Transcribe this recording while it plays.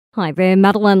Hi there,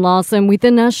 Madeline Larson with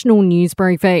the National News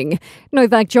Briefing.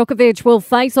 Novak Djokovic will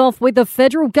face off with the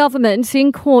federal government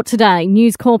in court today.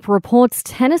 News Corp reports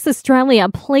Tennis Australia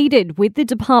pleaded with the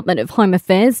Department of Home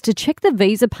Affairs to check the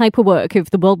visa paperwork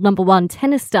of the world number one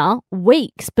tennis star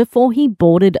weeks before he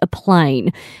boarded a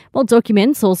plane. While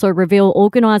documents also reveal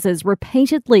organisers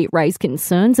repeatedly raised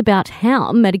concerns about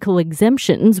how medical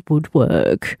exemptions would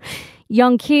work.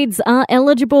 Young kids are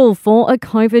eligible for a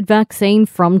COVID vaccine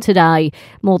from today.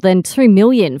 More than 2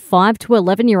 million 5 to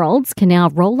 11-year-olds can now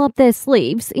roll up their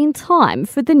sleeves in time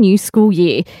for the new school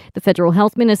year. The Federal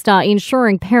Health Minister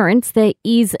ensuring parents there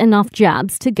is enough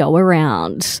jabs to go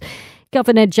around.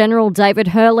 Governor-General David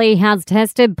Hurley has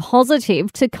tested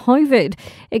positive to COVID.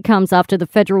 It comes after the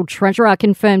Federal Treasurer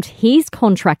confirmed he's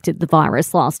contracted the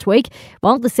virus last week,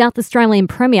 while the South Australian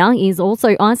Premier is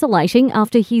also isolating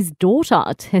after his daughter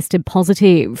tested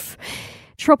positive.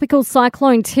 Tropical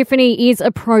cyclone Tiffany is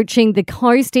approaching the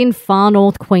coast in far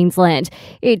north Queensland.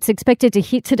 It's expected to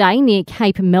hit today near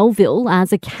Cape Melville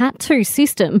as a Cat 2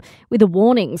 system, with a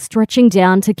warning stretching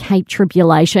down to Cape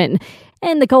Tribulation.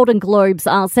 And the Golden Globes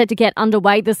are set to get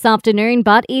underway this afternoon,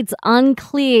 but it's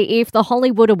unclear if the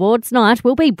Hollywood Awards night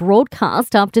will be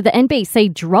broadcast after the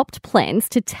NBC dropped plans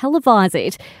to televise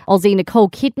it. Aussie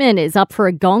Nicole Kidman is up for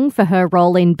a gong for her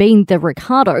role in Being the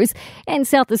Ricardos, and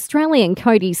South Australian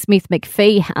Cody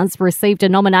Smith-McPhee has received a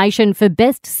nomination for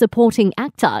Best Supporting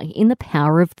Actor in The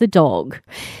Power of the Dog.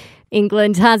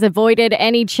 England has avoided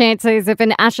any chances of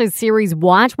an Ashes series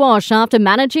whitewash after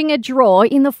managing a draw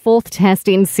in the fourth test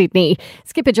in Sydney.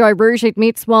 Skipper Joe Root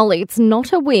admits while it's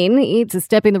not a win, it's a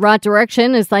step in the right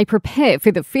direction as they prepare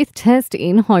for the fifth test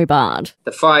in Hobart.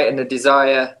 The fight and the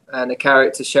desire and the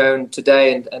character shown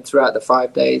today and throughout the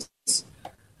 5 days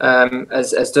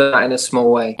has done that in a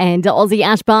small way. And Aussie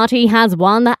Ash Barty has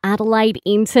won the Adelaide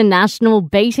International,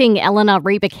 beating Eleanor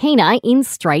Rybakina in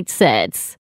straight sets.